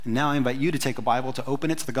And now I invite you to take a Bible to open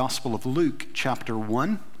it to the Gospel of Luke, chapter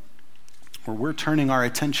 1, where we're turning our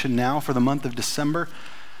attention now for the month of December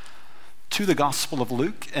to the Gospel of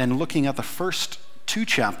Luke and looking at the first two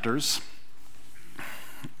chapters,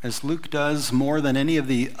 as Luke does more than any of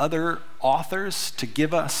the other authors to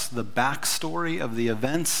give us the backstory of the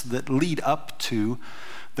events that lead up to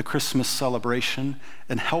the Christmas celebration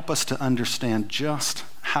and help us to understand just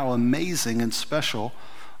how amazing and special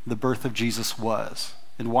the birth of Jesus was,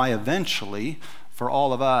 and why eventually, for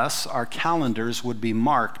all of us, our calendars would be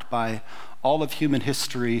marked by all of human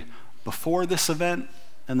history before this event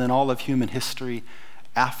and then all of human history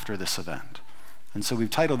after this event. And so we've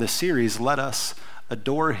titled this series, Let Us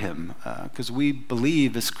Adore Him, because we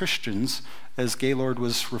believe as Christians, as Gaylord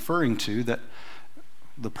was referring to, that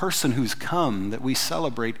the person who's come that we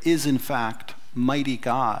celebrate is in fact mighty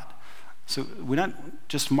God. So we not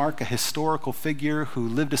just mark a historical figure who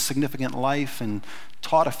lived a significant life and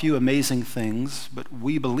taught a few amazing things, but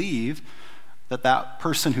we believe that that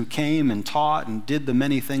person who came and taught and did the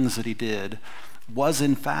many things that he did was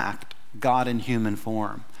in fact God in human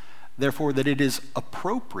form. Therefore, that it is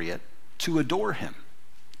appropriate to adore him,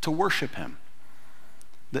 to worship him.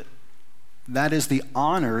 That is the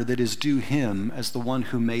honor that is due him as the one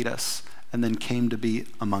who made us and then came to be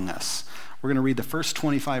among us. We're going to read the first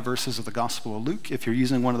 25 verses of the Gospel of Luke. If you're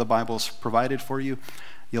using one of the Bibles provided for you,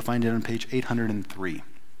 you'll find it on page 803.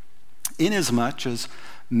 Inasmuch as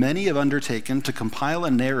many have undertaken to compile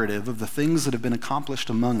a narrative of the things that have been accomplished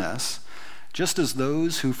among us, just as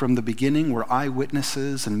those who from the beginning were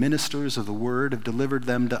eyewitnesses and ministers of the word have delivered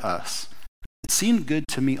them to us. It seemed good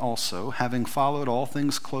to me also, having followed all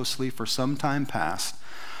things closely for some time past,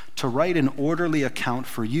 to write an orderly account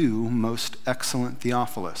for you, most excellent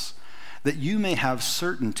Theophilus, that you may have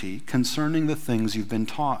certainty concerning the things you've been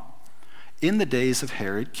taught. In the days of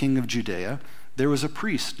Herod, king of Judea, there was a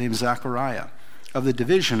priest named Zachariah, of the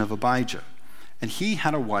division of Abijah, and he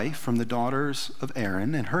had a wife from the daughters of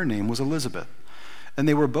Aaron, and her name was Elizabeth. And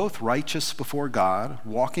they were both righteous before God,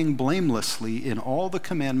 walking blamelessly in all the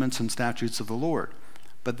commandments and statutes of the Lord.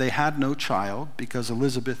 But they had no child, because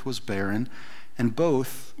Elizabeth was barren, and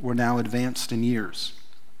both were now advanced in years.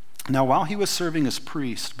 Now, while he was serving as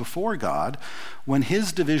priest before God, when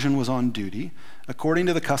his division was on duty, according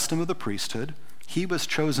to the custom of the priesthood, he was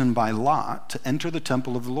chosen by lot to enter the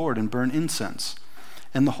temple of the Lord and burn incense.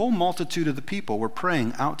 And the whole multitude of the people were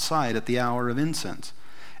praying outside at the hour of incense.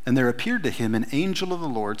 And there appeared to him an angel of the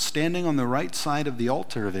Lord standing on the right side of the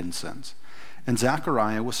altar of incense. And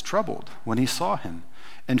Zachariah was troubled when he saw him,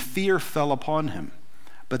 and fear fell upon him.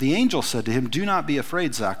 But the angel said to him, "Do not be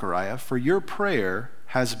afraid, Zachariah, for your prayer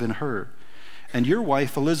has been heard. And your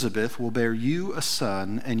wife Elizabeth will bear you a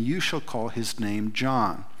son, and you shall call his name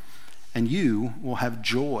John. And you will have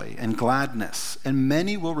joy and gladness, and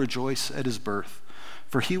many will rejoice at his birth.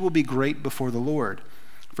 For he will be great before the Lord.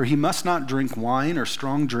 For he must not drink wine or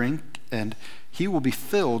strong drink, and he will be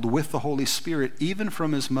filled with the Holy Spirit even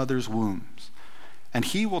from his mother's wombs. And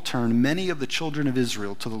he will turn many of the children of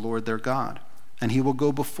Israel to the Lord their God. And he will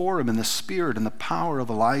go before him in the spirit and the power of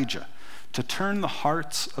Elijah, to turn the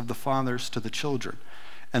hearts of the fathers to the children,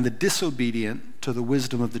 and the disobedient to the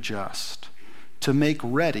wisdom of the just, to make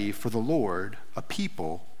ready for the Lord a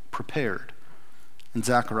people prepared." And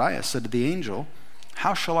Zacharias said to the angel,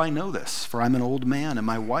 "How shall I know this? For I'm an old man, and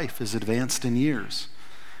my wife is advanced in years."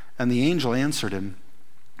 And the angel answered him,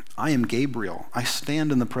 "I am Gabriel. I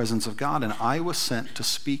stand in the presence of God, and I was sent to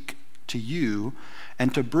speak to you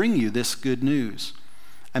and to bring you this good news.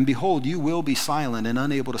 And behold, you will be silent and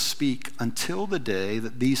unable to speak until the day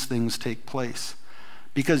that these things take place,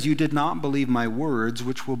 because you did not believe my words,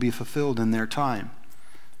 which will be fulfilled in their time."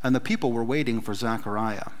 And the people were waiting for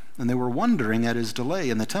Zechariah, and they were wondering at his delay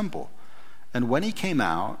in the temple. And when he came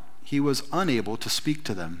out, he was unable to speak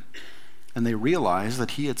to them. And they realized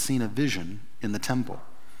that he had seen a vision in the temple.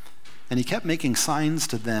 And he kept making signs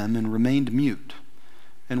to them and remained mute.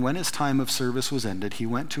 And when his time of service was ended, he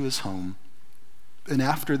went to his home. And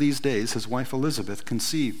after these days, his wife Elizabeth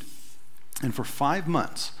conceived. And for 5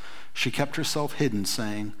 months she kept herself hidden,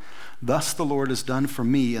 saying, "Thus the Lord has done for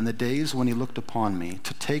me in the days when he looked upon me,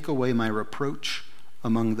 to take away my reproach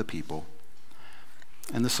among the people."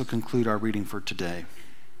 And this will conclude our reading for today.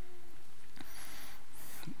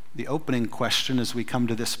 The opening question as we come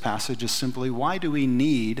to this passage is simply, why do we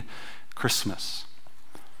need Christmas?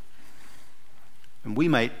 And we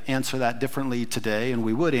might answer that differently today, and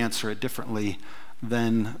we would answer it differently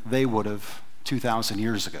than they would have 2,000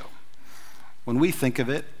 years ago. When we think of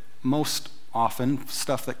it, most often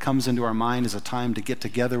stuff that comes into our mind is a time to get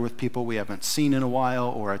together with people we haven't seen in a while,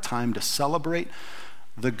 or a time to celebrate.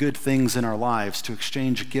 the good things in our lives, to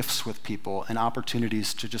exchange gifts with people and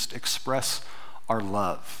opportunities to just express our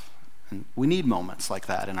love. And we need moments like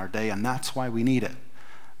that in our day, and that's why we need it.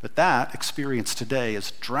 But that experience today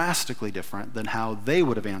is drastically different than how they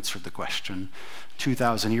would have answered the question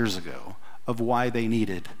 2,000 years ago of why they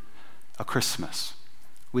needed a Christmas.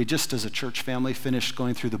 We just, as a church family, finished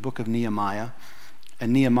going through the book of Nehemiah,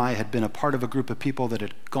 and Nehemiah had been a part of a group of people that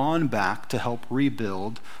had gone back to help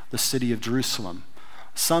rebuild the city of Jerusalem.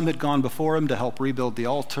 Some had gone before him to help rebuild the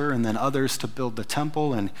altar, and then others to build the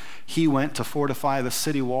temple, and he went to fortify the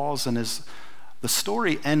city walls. And as the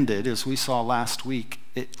story ended, as we saw last week,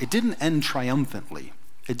 it didn't end triumphantly.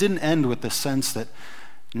 It didn't end with the sense that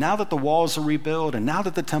now that the walls are rebuilt and now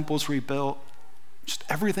that the temple's rebuilt, just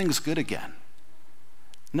everything's good again.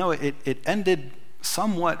 No, it ended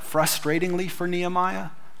somewhat frustratingly for Nehemiah.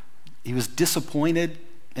 He was disappointed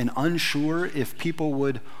and unsure if people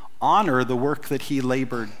would honor the work that he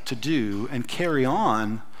labored to do and carry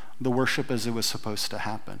on the worship as it was supposed to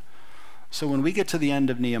happen. So when we get to the end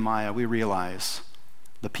of Nehemiah, we realize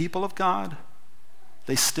the people of God,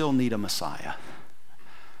 they still need a Messiah.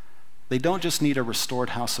 They don't just need a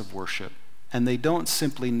restored house of worship, and they don't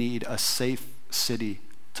simply need a safe city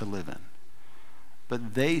to live in,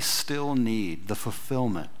 but they still need the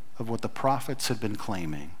fulfillment of what the prophets had been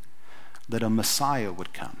claiming, that a Messiah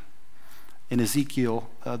would come. In Ezekiel,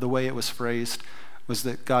 the way it was phrased was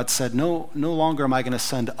that God said, no longer am I going to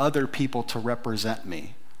send other people to represent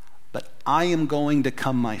me, but I am going to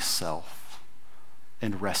come myself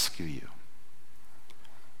and rescue you.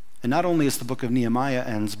 And not only as the book of Nehemiah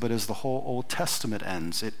ends, but as the whole Old Testament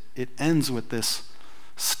ends, it ends with this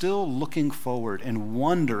still looking forward and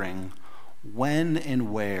wondering when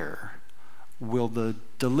and where will the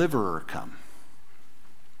deliverer come.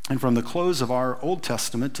 And from the close of our Old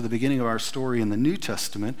Testament to the beginning of our story in the New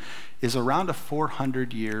Testament is around a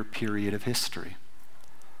 400-year period of history.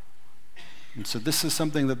 And so this is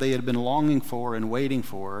something that they had been longing for and waiting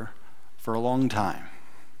for a long time.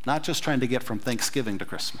 Not just trying to get from Thanksgiving to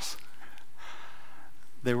Christmas.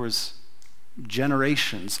 There was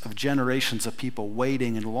generations of people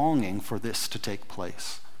waiting and longing for this to take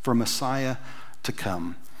place, for Messiah to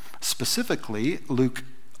come. Specifically, Luke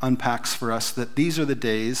unpacks for us that these are the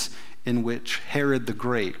days in which Herod the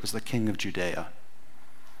Great was the king of Judea.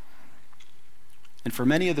 And for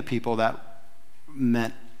many of the people, that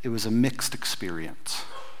meant it was a mixed experience.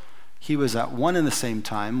 He was at one and the same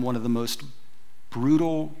time one of the most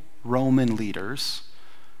brutal Roman leaders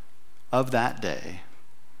of that day.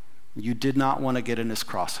 You did not want to get in his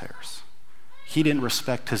crosshairs. He didn't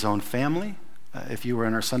respect his own family. If you were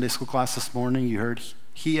in our Sunday school class this morning, you heard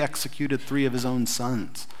he executed 3 of his own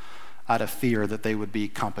sons out of fear that they would be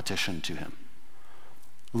competition to him,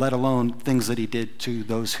 let alone things that he did to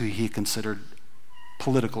those who he considered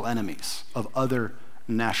political enemies of other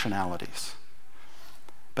nationalities.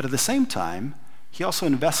 But at the same time, he also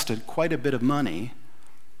invested quite a bit of money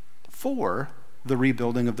for the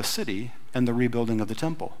rebuilding of the city and the rebuilding of the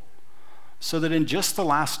temple. So that in just the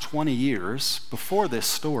last 20 years before this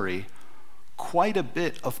story, quite a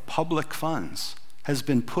bit of public funds has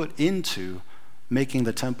been put into making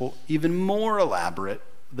the temple even more elaborate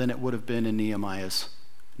than it would have been in Nehemiah's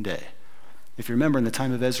day. If you remember, in the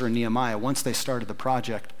time of Ezra and Nehemiah, once they started the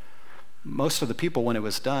project, most of the people, when it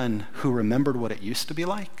was done, who remembered what it used to be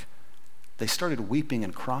like, they started weeping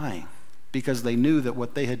and crying because they knew that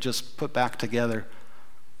what they had just put back together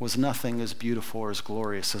was nothing as beautiful or as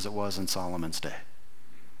glorious as it was in Solomon's day.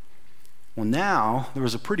 Well, now there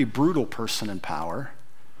was a pretty brutal person in power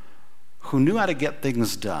who knew how to get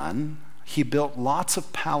things done. He built lots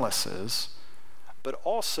of palaces, but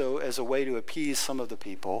also as a way to appease some of the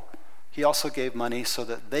people, he also gave money so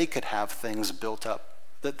that they could have things built up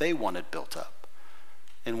that they wanted built up.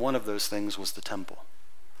 And one of those things was the temple.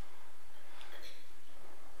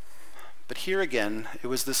 But here again, it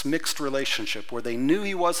was this mixed relationship where they knew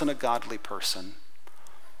he wasn't a godly person.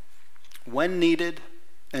 When needed,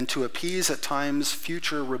 and to appease at times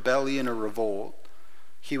future rebellion or revolt,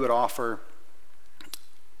 he would offer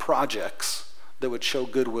projects that would show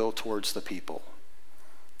goodwill towards the people.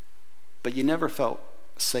 But you never felt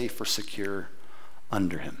safe or secure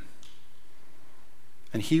under him.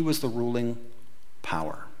 And he was the ruling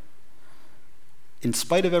power. In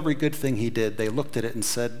spite of every good thing he did, they looked at it and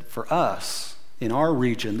said, for us, in our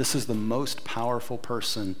region, this is the most powerful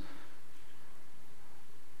person,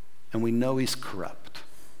 and we know he's corrupt.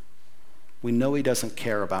 We know he doesn't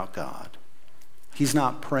care about God. He's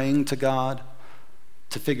not praying to God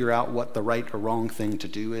to figure out what the right or wrong thing to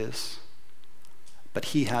do is, but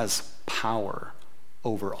he has power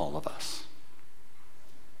over all of us.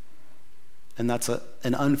 And that's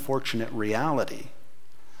an unfortunate reality.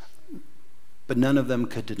 But none of them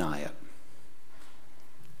could deny it.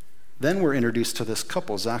 Then we're introduced to this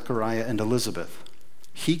couple, Zachariah and Elizabeth.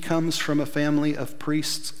 He comes from a family of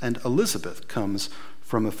priests, and Elizabeth comes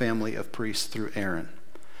from a family of priests through Aaron.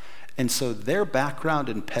 And so their background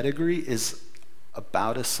and pedigree is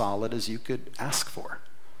about as solid as you could ask for.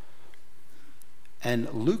 And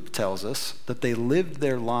Luke tells us that they lived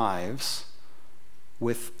their lives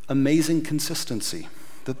with amazing consistency,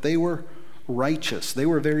 that they were righteous. They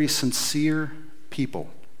were very sincere people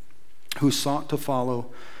who sought to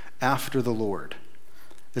follow after the Lord.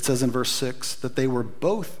 It says in verse 6 that they were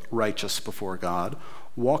both righteous before God,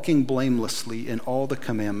 walking blamelessly in all the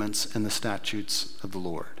commandments and the statutes of the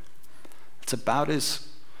Lord. It's about as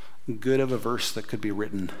good of a verse that could be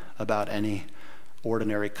written about any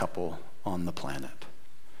ordinary couple on the planet.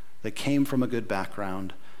 They came from a good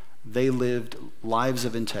background. They lived lives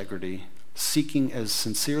of integrity, seeking as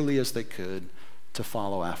sincerely as they could to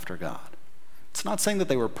follow after God. It's not saying that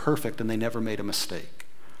they were perfect and they never made a mistake,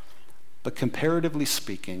 but comparatively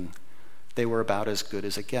speaking, they were about as good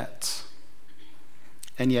as it gets.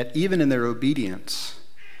 And yet, even in their obedience,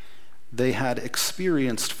 they had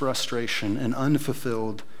experienced frustration and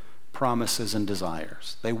unfulfilled promises and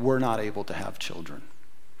desires. They were not able to have children.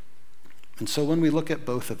 And so when we look at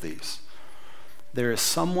both of these, there is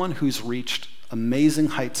someone who's reached amazing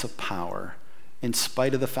heights of power in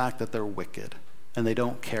spite of the fact that they're wicked and they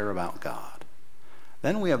don't care about God.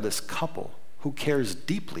 Then we have this couple who cares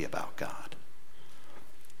deeply about God.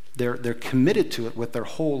 They're committed to it with their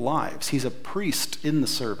whole lives. He's a priest in the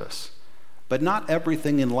service, but not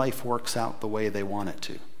everything in life works out the way they want it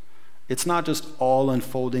to. It's not just all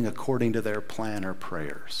unfolding according to their plan or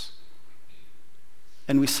prayers.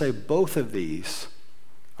 And we say both of these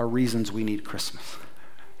are reasons we need Christmas.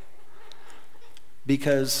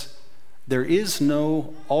 Because there is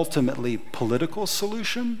no ultimately political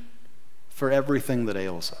solution for everything that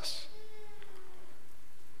ails us.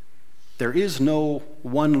 There is no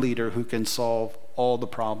one leader who can solve all the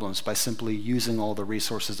problems by simply using all the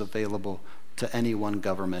resources available to any one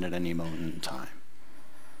government at any moment in time.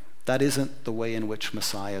 That isn't the way in which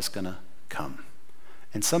Messiah is going to come.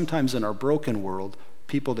 And sometimes in our broken world,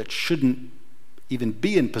 people that shouldn't even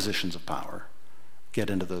be in positions of power get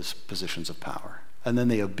into those positions of power. And then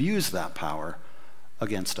they abuse that power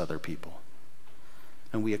against other people.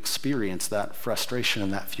 And we experience that frustration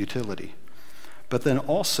and that futility. But then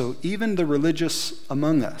also, even the religious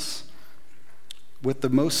among us, with the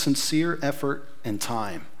most sincere effort and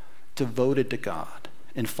time devoted to God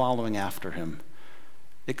and following after him,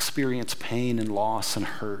 experience pain and loss and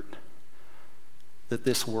hurt that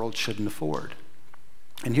this world shouldn't afford.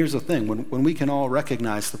 And here's the thing, when we can all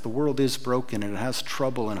recognize that the world is broken and it has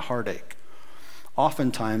trouble and heartache,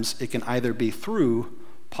 oftentimes it can either be through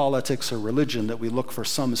politics or religion that we look for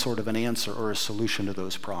some sort of an answer or a solution to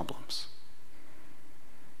those problems.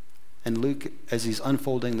 And Luke, as he's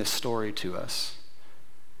unfolding this story to us,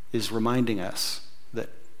 is reminding us that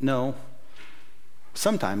no,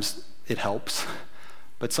 sometimes it helps,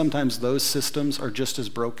 but sometimes those systems are just as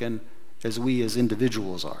broken as we as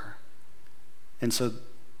individuals are. And so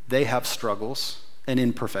they have struggles and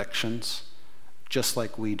imperfections just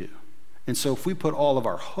like we do. And so if we put all of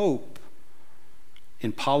our hope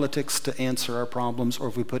in politics to answer our problems, or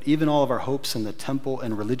if we put even all of our hopes in the temple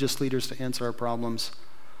and religious leaders to answer our problems,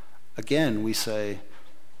 again, we say,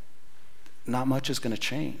 not much is going to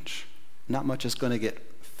change. Not much is going to get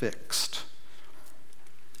fixed.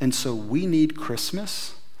 And so we need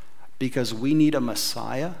Christmas because we need a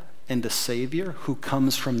Messiah and a Savior who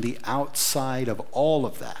comes from the outside of all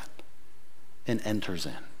of that and enters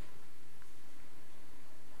in.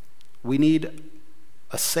 We need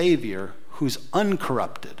a Savior who's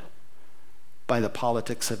uncorrupted by the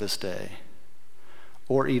politics of his day,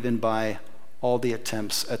 or even by all the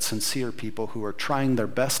attempts at sincere people who are trying their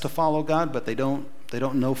best to follow God, but they don't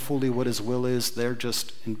know fully what his will is. They're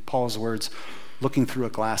just, in Paul's words, looking through a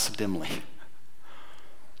glass dimly.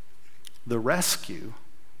 The rescue,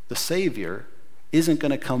 the Savior, isn't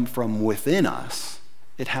going to come from within us.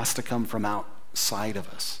 It has to come from outside of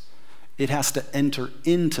us. It has to enter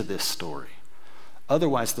into this story.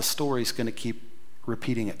 Otherwise, the story is going to keep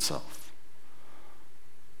repeating itself.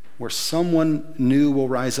 Where someone new will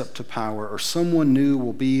rise up to power, or someone new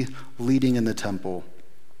will be leading in the temple,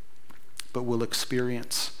 but we'll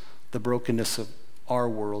experience the brokenness of our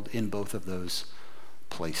world in both of those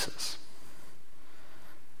places.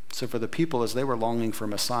 So for the people, as they were longing for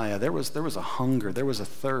Messiah, there was a hunger, there was a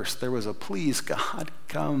thirst, there was a please, God,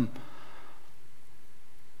 come.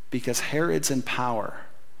 Because Herod's in power,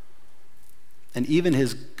 And even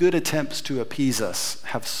his good attempts to appease us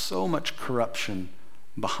have so much corruption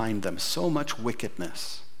behind them, so much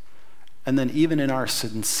wickedness. And then even in our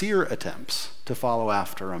sincere attempts to follow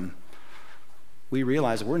after him, we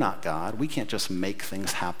realize we're not God. We can't just make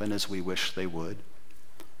things happen as we wish they would.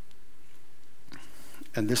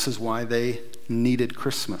 And this is why they needed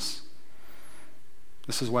Christmas.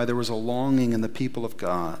 This is why there was a longing in the people of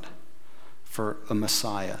God for a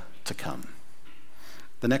Messiah to come.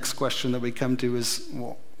 The next question that we come to is,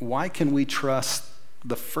 well, why can we trust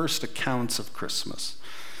the first accounts of Christmas?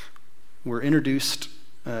 We're introduced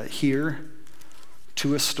here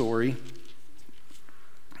to a story,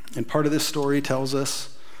 and part of this story tells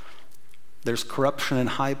us there's corruption in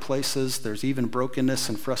high places, there's even brokenness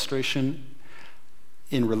and frustration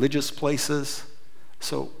in religious places.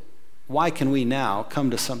 So why can we now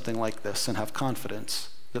come to something like this and have confidence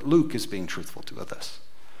that Luke is being truthful to us?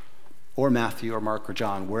 Or Matthew or Mark or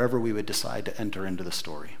John, wherever we would decide to enter into the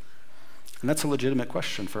story. And that's a legitimate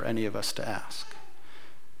question for any of us to ask.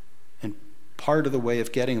 And part of the way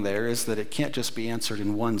of getting there is that it can't just be answered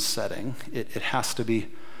in one setting. It has to be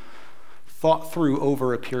thought through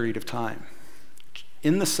over a period of time.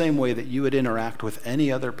 In the same way that you would interact with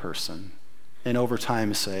any other person and over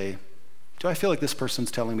time say, do I feel like this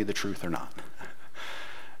person's telling me the truth or not?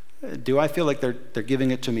 Do I feel like they're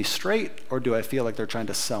giving it to me straight, or do I feel like they're trying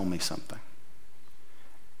to sell me something?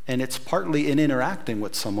 And it's partly in interacting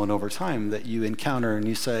with someone over time that you encounter and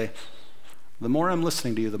you say, the more I'm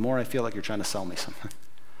listening to you, the more I feel like you're trying to sell me something.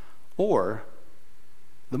 Or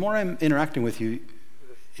the more I'm interacting with you,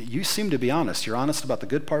 you seem to be honest. You're honest about the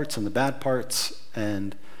good parts and the bad parts,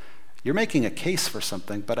 and you're making a case for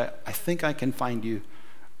something, but I think I can find you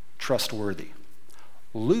trustworthy.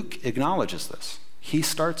 Luke acknowledges this. He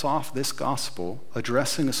starts off this gospel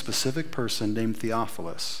addressing a specific person named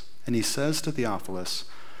Theophilus, and he says to Theophilus,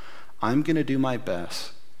 I'm going to do my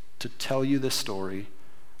best to tell you this story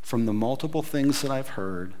from the multiple things that I've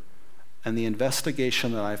heard and the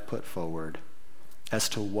investigation that I've put forward as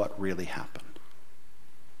to what really happened.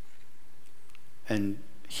 And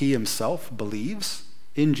he himself believes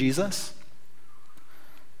in Jesus.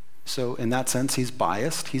 So in that sense, he's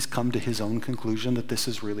biased. He's come to his own conclusion that this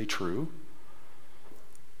is really true.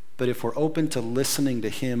 But if we're open to listening to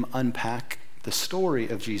him unpack the story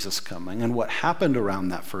of Jesus coming and what happened around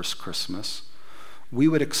that first Christmas, we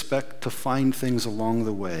would expect to find things along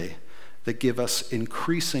the way that give us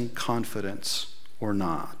increasing confidence or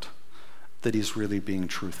not that he's really being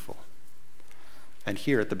truthful. And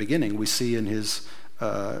here at the beginning, we see in his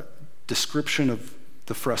description of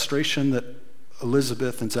the frustration that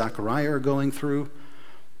Elizabeth and Zachariah are going through,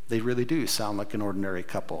 they really do sound like an ordinary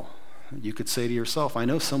couple. You could say to yourself, I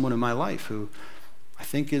know someone in my life who I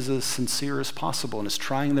think is as sincere as possible and is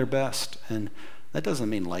trying their best, and that doesn't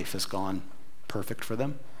mean life has gone perfect for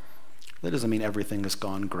them. That doesn't mean everything has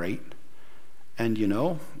gone great. And you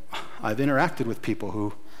know, I've interacted with people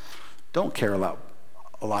who don't care a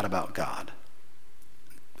lot about God.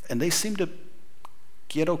 And they seem to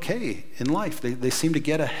get okay in life. They seem to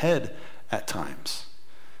get ahead at times.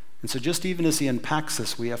 And so just even as he unpacks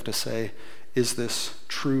this, we have to say, is this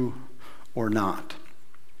true or not?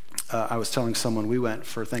 I was telling someone we went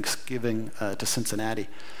for Thanksgiving to Cincinnati.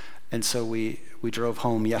 And so we drove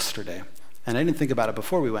home yesterday. And I didn't think about it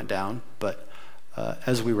before we went down, but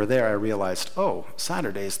as we were there, I realized,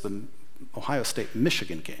 Saturday's the Ohio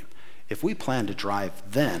State-Michigan game. If we plan to drive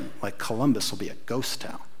then, like Columbus will be a ghost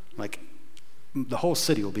town. Like the whole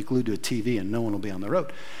city will be glued to a TV and no one will be on the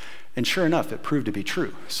road. And sure enough, it proved to be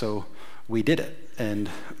true. So we did it and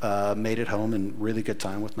made it home in really good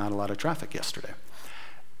time with not a lot of traffic yesterday.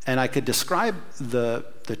 And I could describe the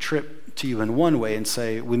trip to you in one way and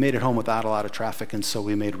say, we made it home without a lot of traffic, and so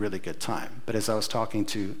we made really good time. But as I was talking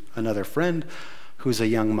to another friend who's a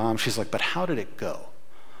young mom, she's like, but how did it go?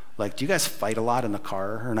 Like, do you guys fight a lot in the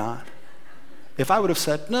car or not? If I would have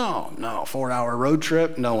said, no, 4-hour road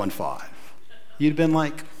trip, no one fought. You'd been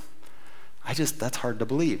like, that's hard to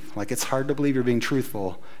believe. Like, it's hard to believe you're being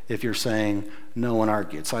truthful if you're saying no one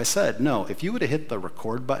argued. So I said, no, if you would have hit the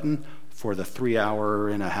record button for the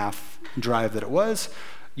 3-hour-and-a-half drive that it was,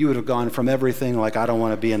 you would have gone from everything like, I don't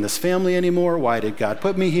want to be in this family anymore, why did God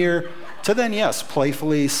put me here, to then, yes,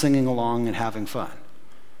 playfully singing along and having fun.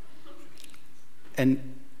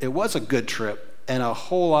 And it was a good trip, and a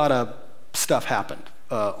whole lot of stuff happened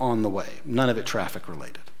on the way, none of it traffic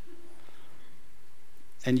related.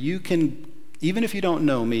 And you can, even if you don't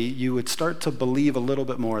know me, you would start to believe a little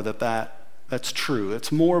bit more that's true.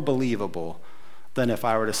 It's more believable than if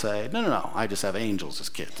I were to say, no, I just have angels as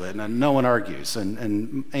kids, and no one argues.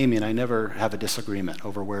 And Amy and I never have a disagreement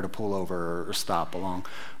over where to pull over or stop along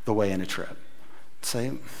the way in a trip.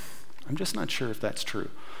 say, I'm just not sure if that's true.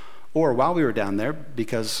 Or while we were down there,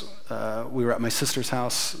 because we were at my sister's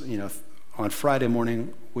house, on Friday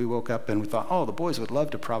morning, we woke up and we thought, the boys would love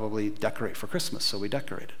to probably decorate for Christmas, so we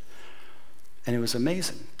decorated. And it was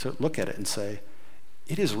amazing to look at it and say,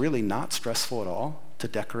 it is really not stressful at all to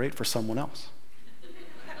decorate for someone else.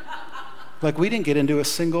 Like, we didn't get into a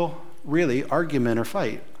single, really, argument or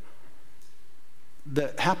fight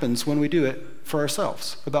that happens when we do it for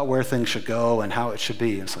ourselves about where things should go and how it should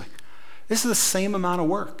be. And it's like, this is the same amount of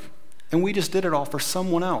work. And we just did it all for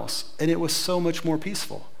someone else. And it was so much more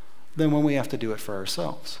peaceful than when we have to do it for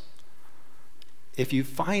ourselves. If you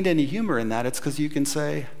find any humor in that, it's because you can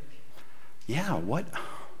say, yeah,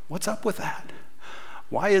 what's up with that?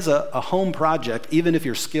 Why is a home project, even if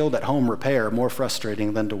you're skilled at home repair, more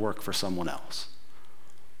frustrating than to work for someone else?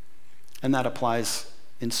 And that applies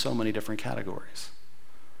in so many different categories.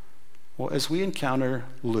 Well, as we encounter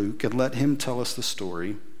Luke and let him tell us the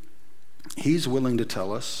story, he's willing to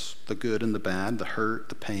tell us the good and the bad, the hurt,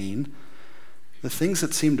 the pain, the things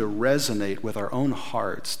that seem to resonate with our own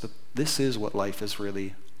hearts, that this is what life is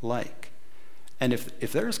really like. And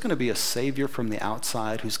if there's going to be a savior from the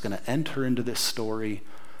outside who's going to enter into this story,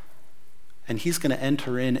 and he's going to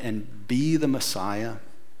enter in and be the Messiah,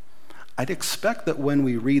 I'd expect that when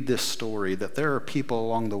we read this story that there are people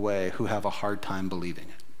along the way who have a hard time believing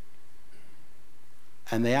it.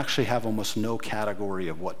 And they actually have almost no category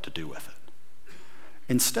of what to do with it.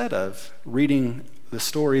 Instead of reading the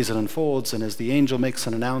story as it unfolds, and as the angel makes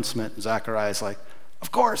an announcement, Zechariah's like,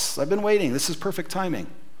 of course, I've been waiting. This is perfect timing.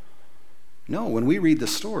 No, when we read the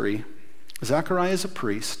story, Zechariah is a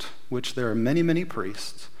priest, which there are many, many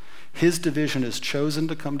priests. His division is chosen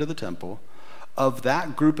to come to the temple. Of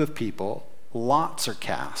that group of people, lots are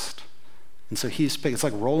cast. And so he's picked. It's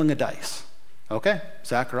like rolling a dice. Okay,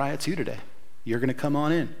 Zechariah, it's you today. You're going to come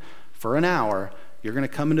on in. For an hour, you're going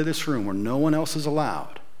to come into this room where no one else is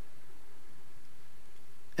allowed.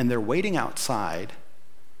 And they're waiting outside,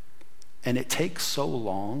 and it takes so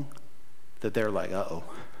long that they're like, uh-oh,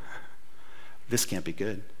 this can't be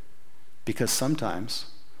good. Because sometimes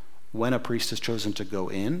when a priest is chosen to go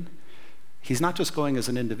in, he's not just going as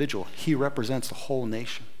an individual, he represents the whole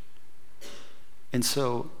nation. And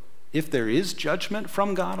so if there is judgment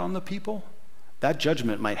from God on the people, that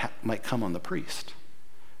judgment might come on the priest.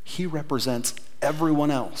 He represents everyone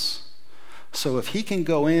else. So if he can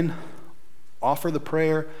go in, offer the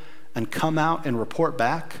prayer, and come out and report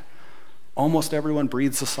back, almost everyone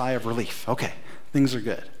breathes a sigh of relief. Okay, things are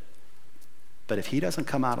good. But if he doesn't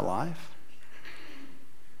come out alive,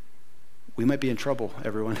 we might be in trouble,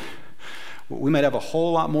 everyone. We might have a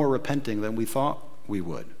whole lot more repenting than we thought we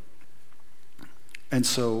would. And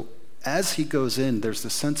so as he goes in, there's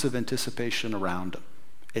this sense of anticipation around him.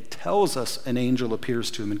 It tells us an angel appears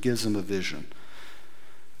to him and gives him a vision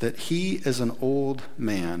that he, as an old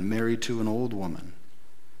man married to an old woman,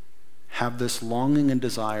 have this longing and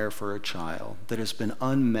desire for a child that has been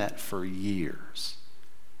unmet for years.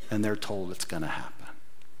 And they're told it's going to happen.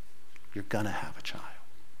 You're going to have a child.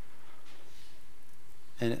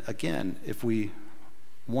 And again, if we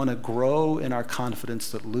want to grow in our confidence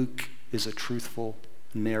that Luke is a truthful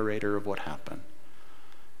narrator of what happened,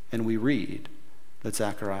 and we read that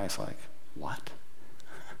Zechariah's like, what?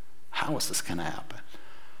 How is this going to happen?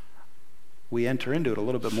 We enter into it a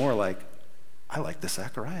little bit more like, I like this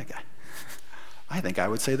Zechariah guy. I think I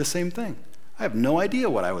would say the same thing. I have no idea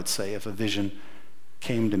what I would say if a vision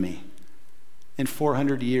came to me in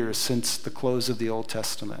 400 years since the close of the Old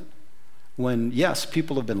Testament, when, yes,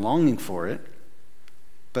 people have been longing for it,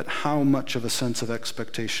 but how much of a sense of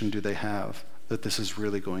expectation do they have that this is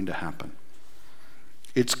really going to happen?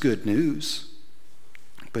 It's good news,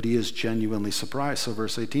 but he is genuinely surprised. So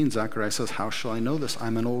verse 18, Zechariah says, how shall I know this?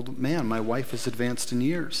 I'm an old man. My wife is advanced in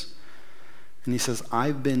years. And he says,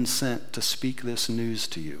 I've been sent to speak this news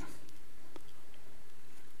to you.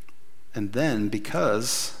 And then,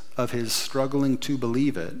 because of his struggling to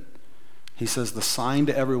believe it, he says the sign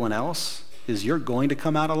to everyone else is you're going to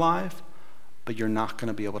come out alive, but you're not going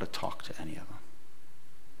to be able to talk to any of them.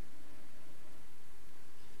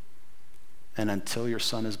 And until your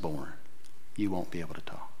son is born, you won't be able to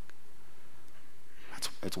talk.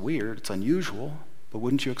 It's weird, it's unusual, but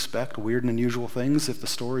wouldn't you expect weird and unusual things if the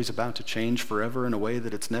story's about to change forever in a way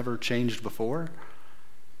that it's never changed before?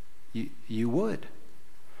 You would.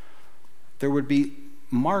 There would be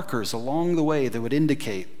markers along the way that would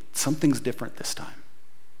indicate something's different this time.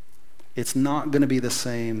 It's not going to be the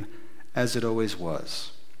same as it always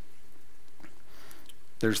was.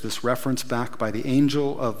 There's this reference back by the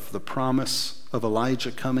angel of the promise of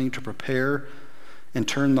Elijah coming to prepare and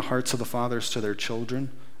turn the hearts of the fathers to their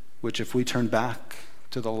children, which if we turn back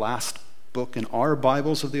to the last book in our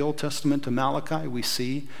Bibles of the Old Testament, to Malachi, we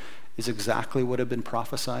see is exactly what had been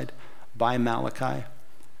prophesied by Malachi.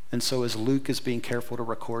 And so as Luke is being careful to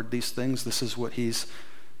record these things, this is what he's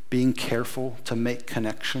being careful to make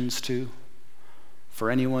connections to. For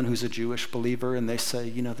anyone who's a Jewish believer and they say,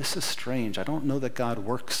 this is strange. I don't know that God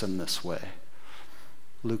works in this way.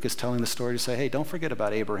 Luke is telling the story to say, hey, don't forget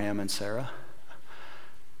about Abraham and Sarah.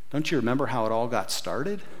 Don't you remember how it all got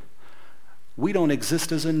started? We don't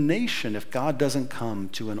exist as a nation if God doesn't come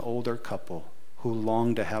to an older couple who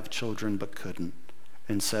longed to have children but couldn't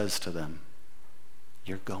and says to them,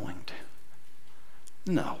 you're going to.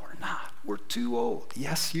 No, we're not. We're too old.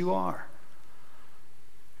 Yes, you are.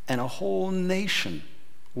 And a whole nation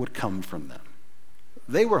would come from them.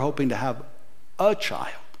 They were hoping to have a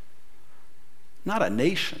child, not a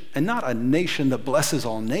nation, and not a nation that blesses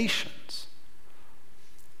all nations.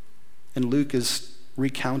 And Luke is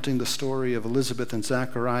recounting the story of Elizabeth and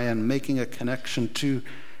Zechariah and making a connection to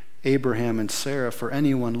Abraham and Sarah for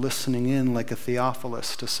anyone listening in like a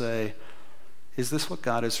Theophilus to say, is this what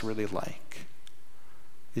God is really like?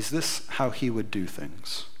 Is this how he would do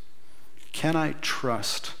things? Can I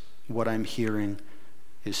trust what I'm hearing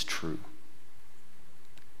is true?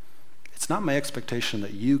 It's not my expectation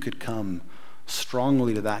that you could come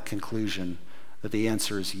strongly to that conclusion that the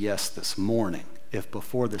answer is yes this morning, if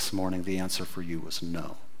before this morning the answer for you was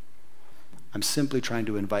no. I'm simply trying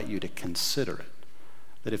to invite you to consider it,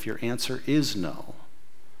 that if your answer is no,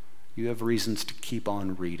 you have reasons to keep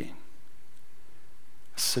on reading.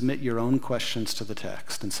 Submit your own questions to the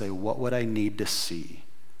text and say, what would I need to see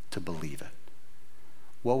to believe it?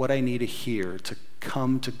 What would I need to hear to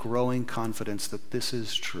come to growing confidence that this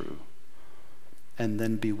is true? And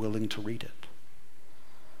then be willing to read it.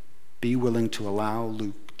 Be willing to allow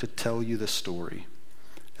Luke to tell you the story.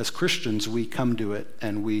 As Christians, we come to it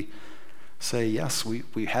and we say, yes,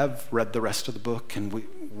 we have read the rest of the book and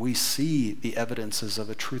we see the evidences of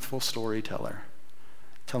a truthful storyteller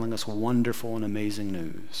telling us wonderful and amazing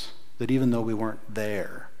news that even though we weren't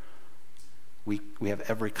there, we have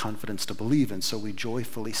every confidence to believe in, so we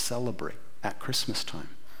joyfully celebrate at Christmas time.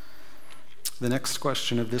 The next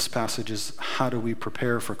question of this passage is, how do we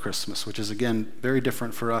prepare for Christmas? Which is, again, very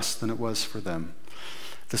different for us than it was for them.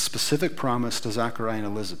 The specific promise to Zechariah and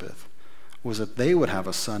Elizabeth was that they would have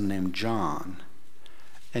a son named John,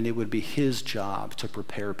 and it would be his job to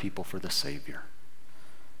prepare people for the Savior.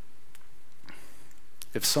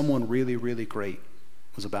 If someone really, really great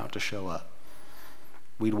was about to show up,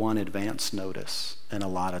 we'd want advance notice and a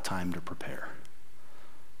lot of time to prepare.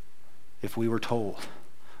 If we were told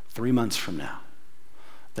 3 months from now,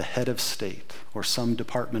 the head of state or some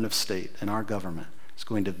department of state in our government is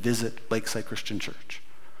going to visit Lakeside Christian Church,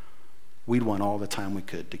 we'd want all the time we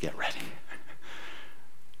could to get ready.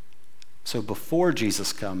 So before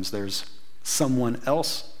Jesus comes, there's someone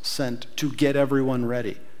else sent to get everyone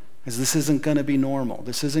ready. Because this isn't going to be normal.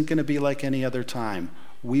 This isn't going to be like any other time.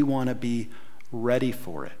 We want to be ready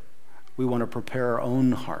for it. We want to prepare our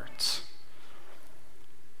own hearts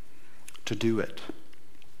to do it.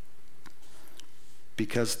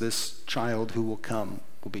 Because this child who will come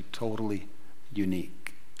will be totally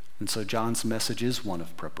unique. And so John's message is one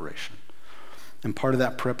of preparation. And part of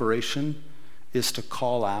that preparation is to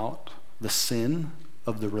call out the sin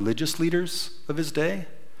of the religious leaders of his day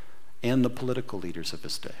and the political leaders of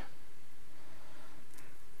his day.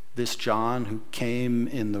 This John, who came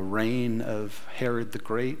in the reign of Herod the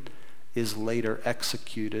Great, is later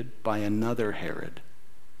executed by another Herod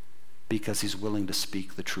because he's willing to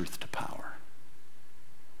speak the truth to power.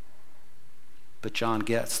 But John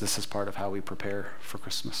gets this is part of how we prepare for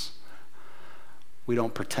Christmas. We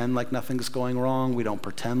don't pretend like nothing's going wrong. We don't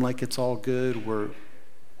pretend like it's all good. We're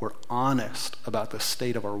honest about the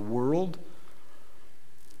state of our world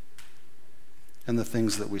and the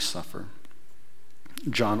things that we suffer.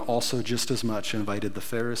 John also just as much invited the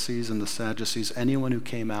Pharisees and the Sadducees, anyone who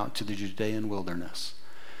came out to the Judean wilderness,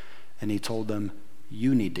 and he told them,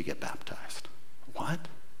 you need to get baptized. What?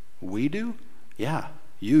 We do? Yeah,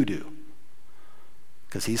 you do.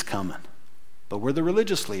 Because he's coming. But we're the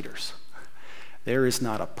religious leaders. There is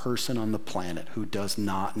not a person on the planet who does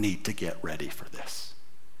not need to get ready for this.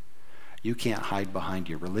 You can't hide behind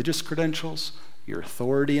your religious credentials, your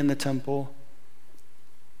authority in the temple.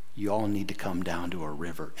 You all need to come down to a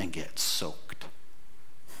river and get soaked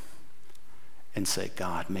and say,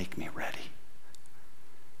 God, make me ready.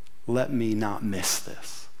 Let me not miss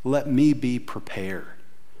this. Let me be prepared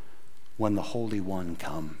when the Holy One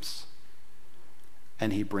comes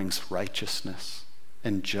and he brings righteousness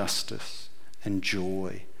and justice and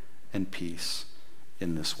joy and peace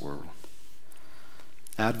in this world.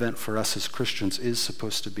 Advent for us as Christians is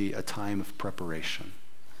supposed to be a time of preparation,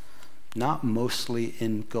 not mostly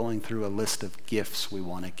in going through a list of gifts we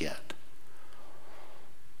want to get,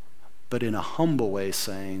 but in a humble way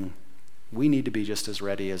saying, we need to be just as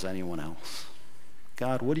ready as anyone else.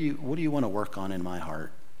 God, what do you want to work on in my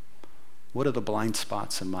heart? What are the blind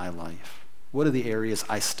spots in my life? What are the areas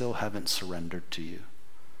I still haven't surrendered to you?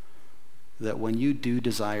 That when you do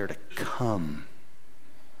desire to come,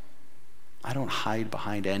 I don't hide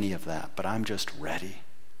behind any of that, but I'm just ready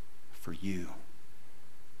for you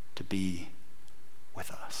to be with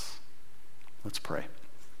us. Let's pray.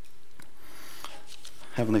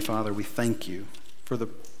 Heavenly Father, we thank you for the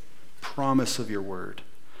promise of your word,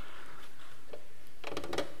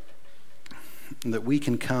 that we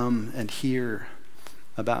can come and hear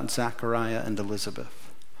about Zachariah and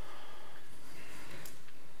Elizabeth.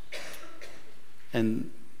 And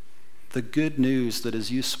the good news that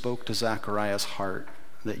as you spoke to Zachariah's heart,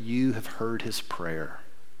 that you have heard his prayer,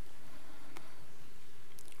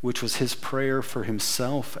 which was his prayer for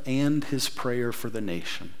himself and his prayer for the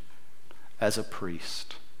nation as a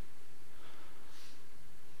priest.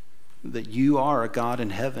 That you are a God in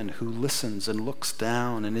heaven who listens and looks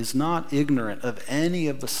down and is not ignorant of any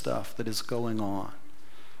of the stuff that is going on.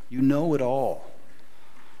 You know it all.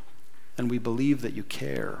 And we believe that you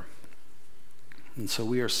care. And so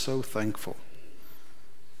we are so thankful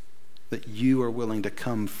that you are willing to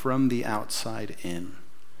come from the outside in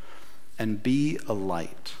and be a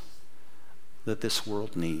light that this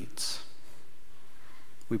world needs.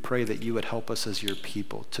 We pray that you would help us as your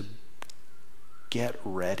people to get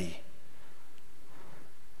ready,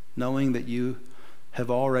 knowing that you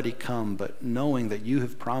have already come, but knowing that you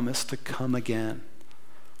have promised to come again.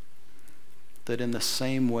 That in the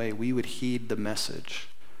same way we would heed the message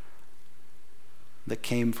that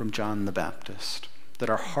came from John the Baptist, that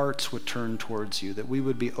our hearts would turn towards you, that we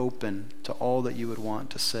would be open to all that you would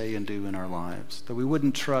want to say and do in our lives, that we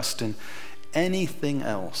wouldn't trust in anything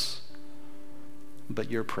else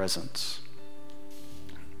but your presence,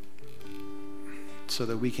 so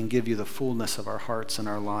that we can give you the fullness of our hearts and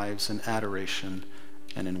our lives in adoration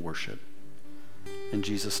and in worship. In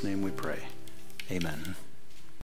Jesus' name we pray. Amen.